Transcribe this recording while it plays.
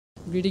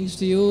Greetings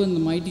to you in the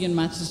mighty and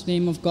matchless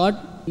name of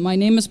God. My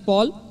name is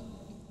Paul,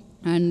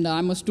 and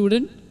I'm a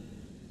student.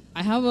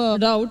 I have a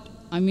doubt.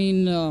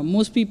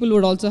 Most people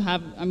would also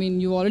have,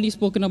 you've already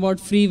spoken about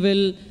free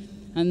will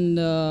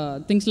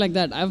and things like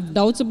that. I have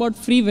doubts about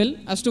free will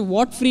as to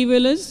what free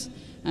will is,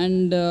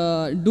 and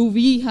do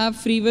we have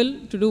free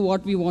will to do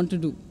what we want to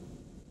do?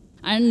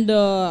 And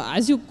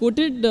as you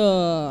quoted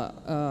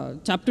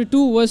chapter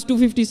 2, verse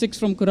 256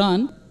 from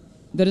Quran,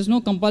 there is no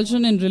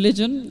compulsion in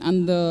religion,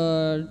 and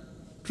the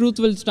truth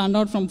will stand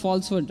out from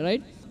falsehood,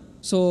 right?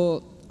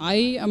 So I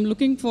am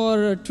looking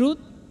for truth,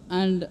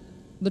 and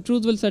the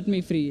truth will set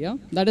me free, yeah?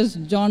 That is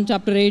John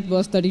chapter 8,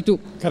 verse 32.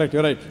 Correct,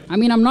 you're right.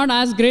 I'm not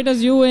as great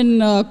as you in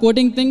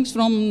quoting things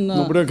from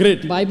No, but you're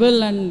great.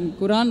 Bible and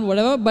Quran,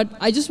 whatever, but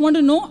I just want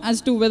to know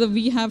as to whether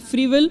we have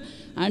free will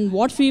and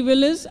what free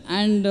will is,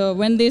 and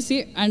when they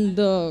say, and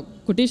the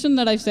quotation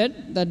that I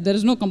said, that there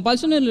is no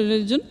compulsion in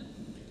religion,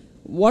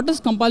 what is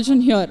compulsion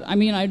here?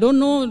 I don't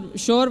know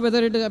sure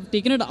whether I've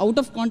taken it out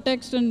of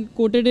context and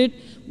quoted it,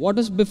 what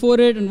is before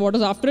it and what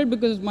is after it,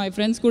 because my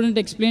friends couldn't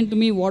explain to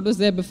me what was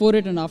there before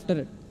it and after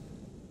it.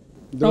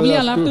 Probably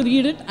I'll have to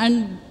read it.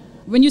 And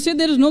when you say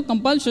there is no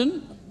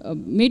compulsion,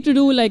 made to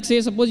do, like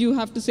say, suppose you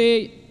have to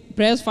say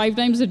prayers 5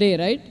 times a day,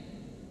 right?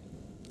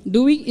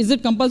 Is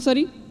it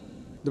compulsory?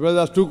 The brother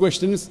asked 2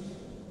 questions.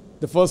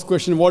 The first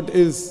question, what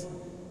is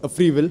a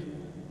free will?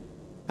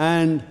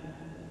 And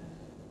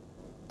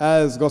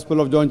as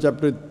Gospel of John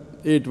chapter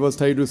 8 verse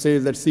 32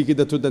 says that seek ye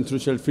the truth and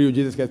truth shall free you.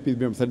 Jesus Christ, peace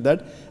be upon him, said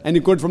that. And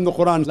he quoted from the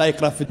Quran, like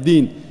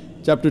Rafiddin,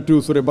 chapter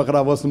 2, Surah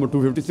Baqarah, verse number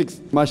 256.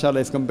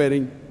 MashaAllah is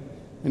comparing,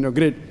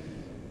 great.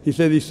 He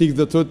says he seeks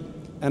the truth,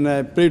 and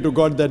I pray to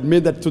God that may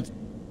that truth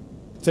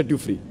set you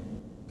free.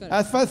 Correct.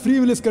 As far as free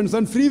will is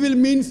concerned, free will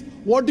means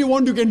what you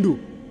want you can do.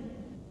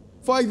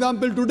 For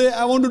example, today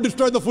I want to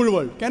destroy the full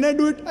world. Can I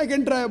do it? I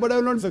can try, but I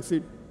will not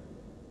succeed.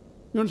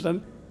 You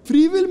understand?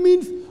 Free will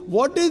means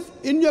what is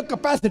in your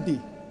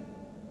capacity.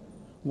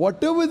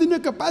 Whatever is in your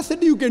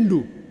capacity you can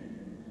do.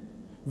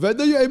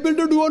 Whether you are able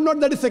to do or not,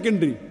 that is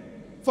secondary.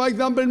 For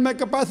example, in my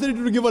capacity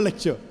to give a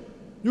lecture,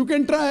 you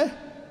can try,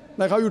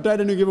 like how you tried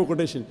and you give a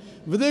quotation.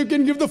 Whether you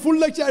can give the full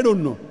lecture, I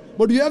don't know.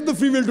 But you have the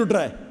free will to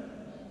try.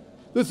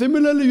 So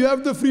similarly, you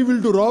have the free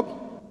will to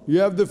rob, you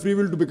have the free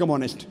will to become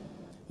honest.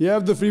 You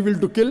have the free will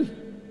to kill,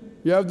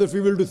 you have the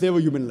free will to save a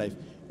human life.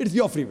 It's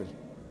your free will.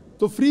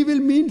 So free will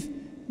means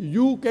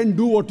you can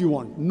do what you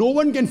want. No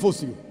one can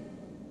force you.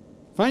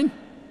 Fine?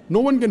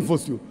 No one can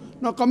force you.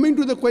 Now coming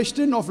to the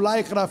question of La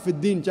Ikrah fi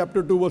Din,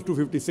 chapter 2, verse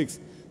 256.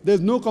 There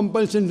is no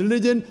compulsion in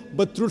religion,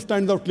 but truth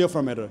stands out clear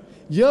from error.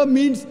 Here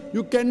means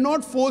you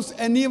cannot force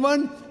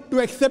anyone to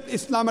accept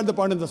Islam at the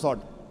point of the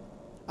sword.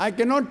 I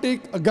cannot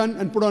take a gun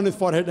and put on his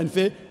forehead and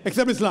say,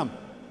 accept Islam.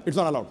 It's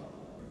not allowed.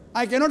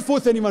 I cannot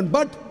force anyone,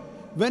 but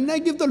when I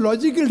give the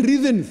logical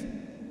reasons,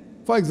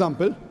 for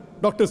example,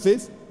 doctor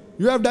says,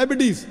 you have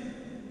diabetes.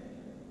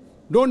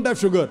 Don't have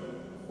sugar.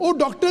 Oh,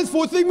 doctor is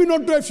forcing me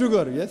not to have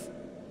sugar. Yes.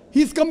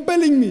 He's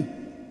compelling me.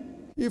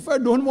 If I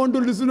don't want to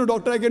listen to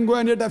doctor, I can go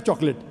and yet have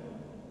chocolate.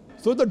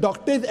 So the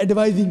doctor is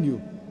advising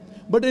you.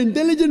 But an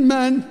intelligent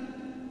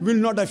man will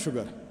not have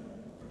sugar.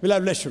 Will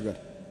have less sugar.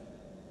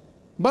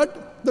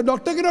 But the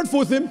doctor cannot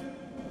force him.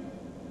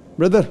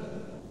 Brother.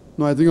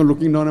 No, I think you're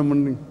looking down and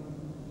wondering.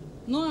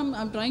 No,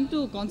 I'm trying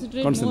to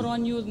concentrate more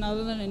on you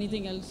rather than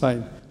anything else.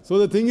 Fine. So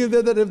the thing is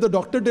that if the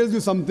doctor tells you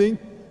something,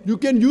 you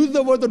can use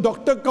the word, the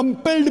doctor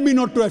compelled me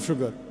not to have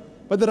sugar.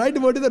 But the right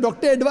word is the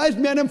doctor advised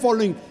me and I'm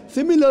following.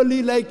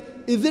 Similarly, like,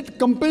 is it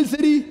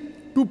compulsory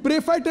to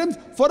pray 5 times?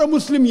 For a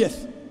Muslim,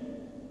 yes.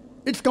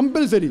 It's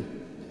compulsory.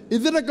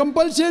 Is it a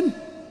compulsion?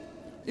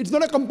 It's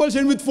not a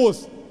compulsion with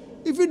force.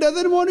 If he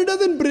doesn't want, he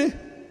doesn't pray.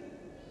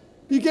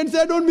 He can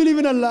say, I don't believe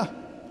in Allah.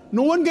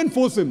 No one can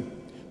force him.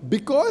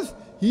 Because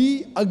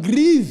he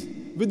agrees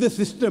with the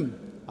system.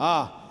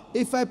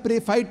 If I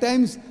pray 5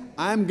 times,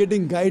 I am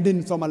getting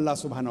guidance from Allah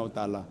subhanahu wa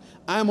ta'ala.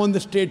 I am on the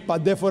straight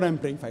path, therefore I am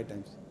praying 5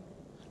 times.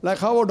 Like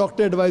how a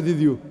doctor advises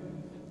you,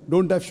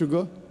 don't have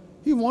sugar.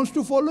 He wants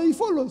to follow, he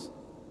follows.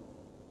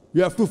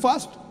 You have to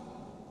fast.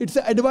 It's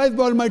advised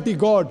by Almighty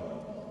God.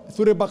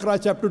 Surah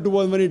Baqarah chapter 2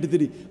 verse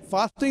 183.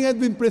 Fasting has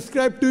been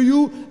prescribed to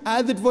you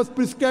as it was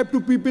prescribed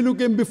to people who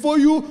came before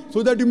you,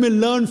 so that you may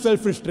learn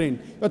self-restraint.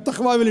 Your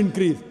taqwa will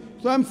increase.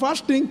 So I am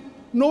fasting.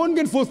 No one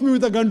can force me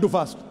with a gun to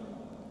fast.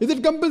 Is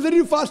it compulsory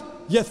to fast?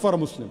 Yes, for a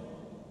Muslim.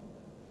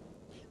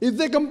 Is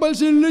there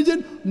compulsion in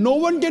religion? No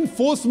one can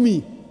force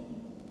me.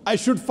 I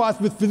should fast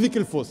with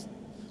physical force.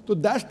 So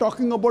that's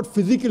talking about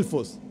physical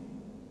force.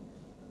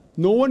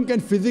 No one can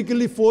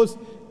physically force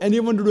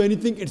anyone to do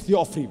anything. It's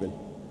your free will.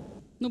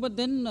 No, but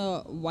then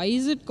why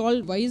is it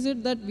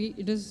that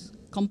it is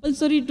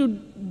compulsory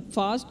to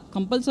fast,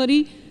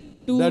 compulsory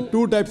to... There are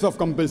 2 types of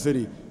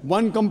compulsory.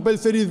 One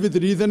compulsory is with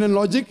reason and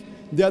logic.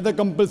 The other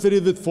compulsory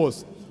is with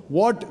force.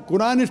 What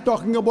Quran is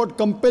talking about,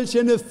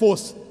 compulsion is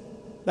force.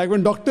 Like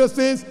when doctor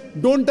says,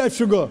 don't have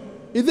sugar.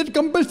 Is it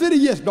compulsory?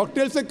 Yes.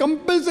 Doctor says,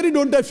 compulsory,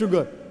 don't have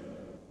sugar.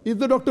 Is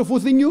the doctor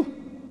forcing you?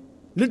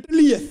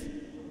 Literally, yes.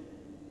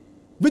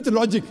 With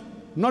logic,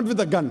 not with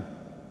a gun.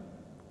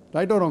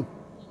 Right or wrong?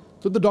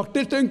 So the doctor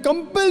is saying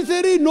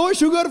compulsory, no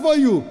sugar for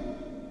you.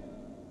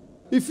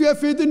 If you have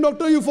faith in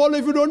doctor, you follow.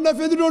 If you don't have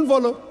faith, you don't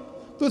follow.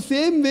 So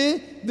same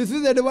way, this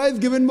is advice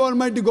given by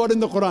Almighty God in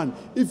the Quran.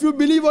 If you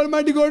believe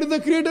Almighty God is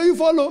the creator, you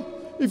follow.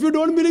 If you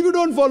don't believe, you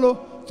don't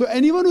follow. So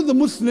anyone who is a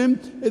Muslim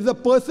is a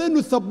person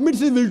who submits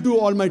his will to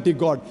Almighty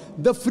God.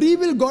 The free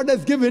will God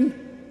has given,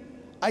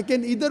 I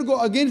can either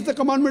go against the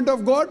commandment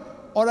of God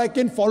or I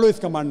can follow His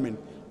commandment.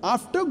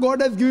 After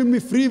God has given me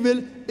free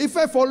will, if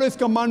I follow His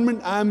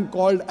commandment, I am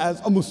called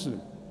as a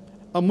Muslim.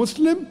 A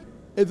Muslim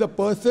is a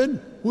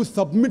person who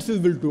submits his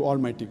will to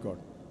Almighty God.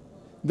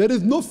 There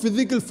is no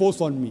physical force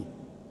on me.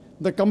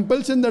 The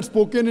compulsion that's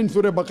spoken in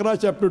Surah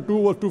Baqarah chapter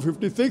 2 verse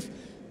 256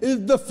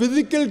 is the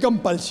physical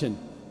compulsion.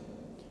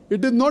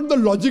 It is not the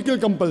logical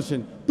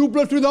compulsion. 2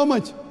 plus 2 is how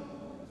much?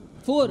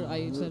 4,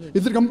 I said it.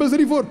 Is it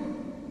compulsory 4?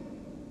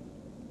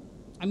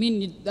 I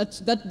mean,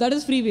 that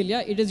is free will,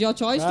 yeah? It is your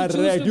choice to choose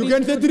Correct. to You be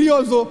can say 3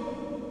 also.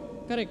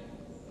 Correct.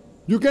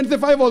 You can say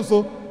 5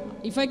 also.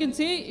 If I can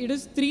say it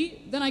is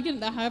 3, then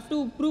I have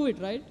to prove it,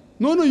 right?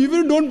 No,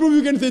 even don't prove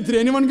you can say 3.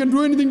 Anyone can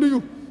do anything to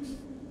you.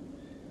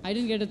 I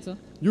didn't get it, sir.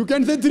 You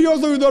can say 3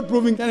 also without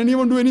proving. Can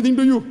anyone do anything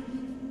to you?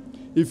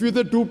 If you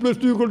say 2 plus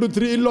 2 equal to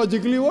 3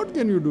 illogically, what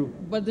can you do?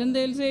 But then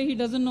they'll say he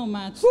doesn't know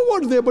maths. So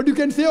what's there? But you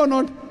can say or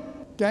not?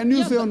 Can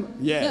you say or not?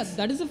 Yes. Yes,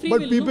 that is a free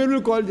but will. But people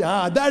will call,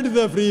 that is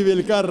a free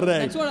will, correct.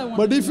 That's what I want.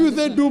 But if you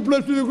say 2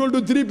 plus 2 equal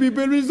to 3,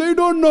 people will say you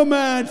don't know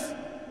maths.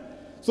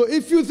 So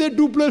if you say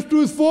 2 plus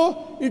 2 is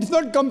 4, it's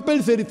not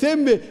compulsory.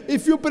 Same way,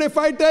 if you pray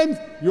 5 times,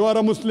 you are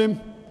a Muslim.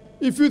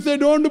 If you say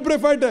don't pray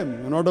 5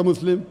 times, you're not a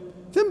Muslim.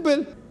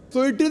 Simple.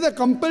 So it is a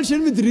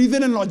compulsion with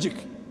reason and logic.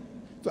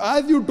 So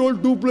as you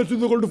told 2 plus 2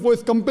 is equal to 4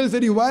 is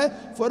compulsory. Why?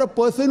 For a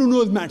person who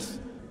knows maths.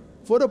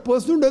 For a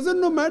person who doesn't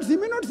know maths, he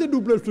may not say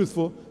 2 plus 2 is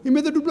 4. He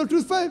may say 2 plus 2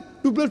 is 5.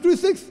 2 plus 2 is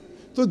 6.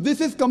 So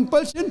this is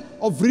compulsion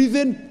of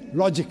reason,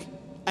 logic,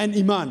 and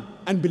iman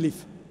and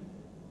belief.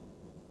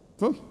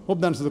 So hope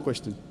that answers the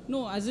question.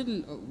 No, as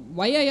in,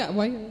 why? Do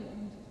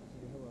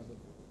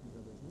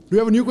you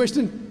have a new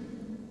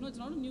question? No, it's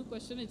not a new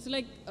question. It's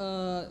like,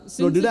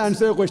 No, did I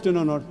answer your question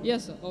or not?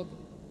 Yes, sir. Okay.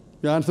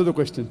 You answer the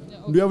question. Yeah,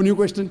 okay. Do you have a new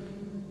question?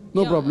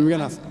 No problem, you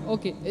can ask.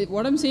 Okay.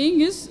 What I'm saying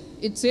is,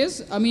 it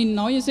says, I mean,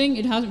 now you're saying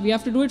we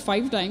have to do it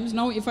 5 times.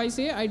 Now, if I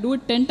say I do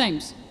it 10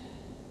 times,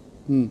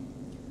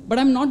 but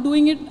I'm not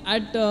doing it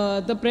at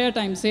the prayer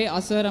time, say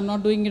Asr, I'm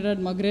not doing it at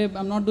Maghrib,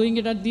 I'm not doing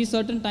it at these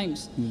certain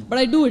times, but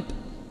I do it.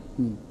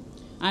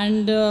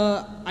 And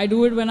I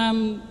do it when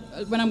I'm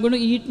going to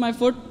eat my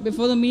food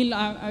before the meal.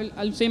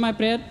 I'll say my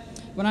prayer.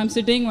 When I'm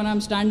sitting, when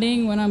I'm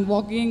standing, when I'm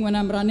walking, when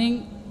I'm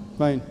running.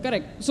 Fine.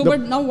 Correct. So,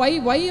 but now why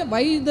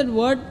that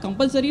word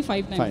compulsory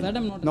 5 times? Fine. That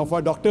I'm not. Now,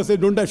 for doctor say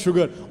don't have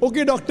sugar.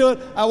 Okay, doctor,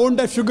 I won't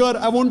have sugar.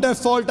 I won't have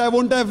salt. I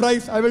won't have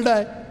rice. I will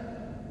die.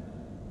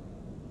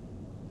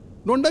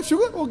 Don't have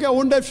sugar? Okay, I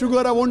won't have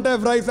sugar. I won't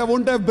have rice. I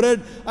won't have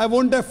bread. I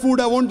won't have food.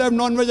 I won't have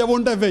non-veg. I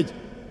won't have veg.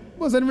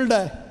 Person will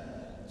die.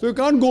 So you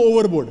can't go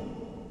overboard.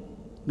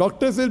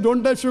 Doctor says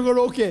don't have sugar.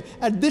 Okay,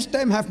 at this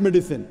time have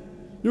medicine.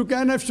 You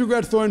can have sugar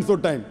at so and so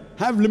time.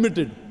 Have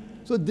limited.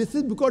 So this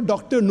is because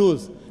doctor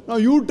knows. Now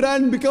you try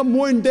and become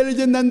more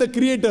intelligent than the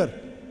creator,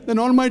 than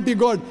Almighty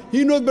God.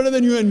 He knows better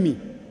than you and me.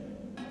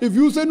 If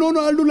you say, no,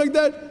 I'll do like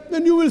that,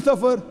 then you will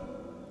suffer.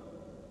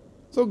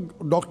 So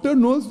doctor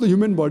knows the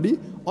human body.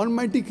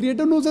 Almighty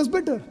Creator knows us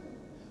better.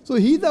 So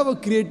He's our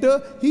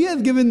Creator. He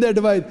has given the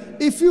advice.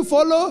 If you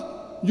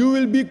follow, you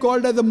will be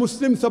called as a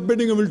Muslim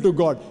submitting your will to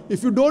God.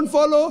 If you don't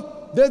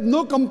follow, there's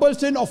no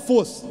compulsion of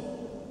force.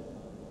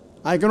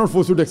 I cannot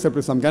force you to accept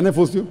Islam. Can I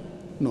force you?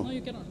 No. No,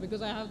 you cannot,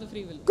 because I have the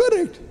free will.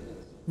 Correct.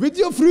 With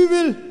your free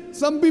will,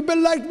 some people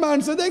like my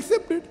answer, they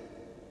accept it.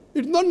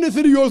 It's not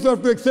necessary you also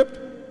have to accept.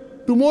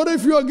 Tomorrow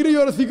if you agree,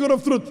 you're a seeker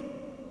of truth.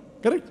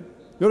 Correct?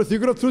 You're a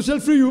seeker of truth, shall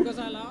free you. Because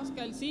I'll ask,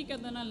 I'll seek,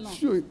 and then I'll know.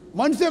 Sure.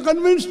 Once you're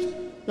convinced,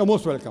 you're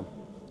most welcome.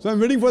 So I'm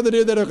waiting for the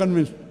day that you're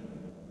convinced.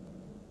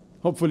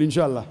 Hopefully,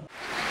 inshallah.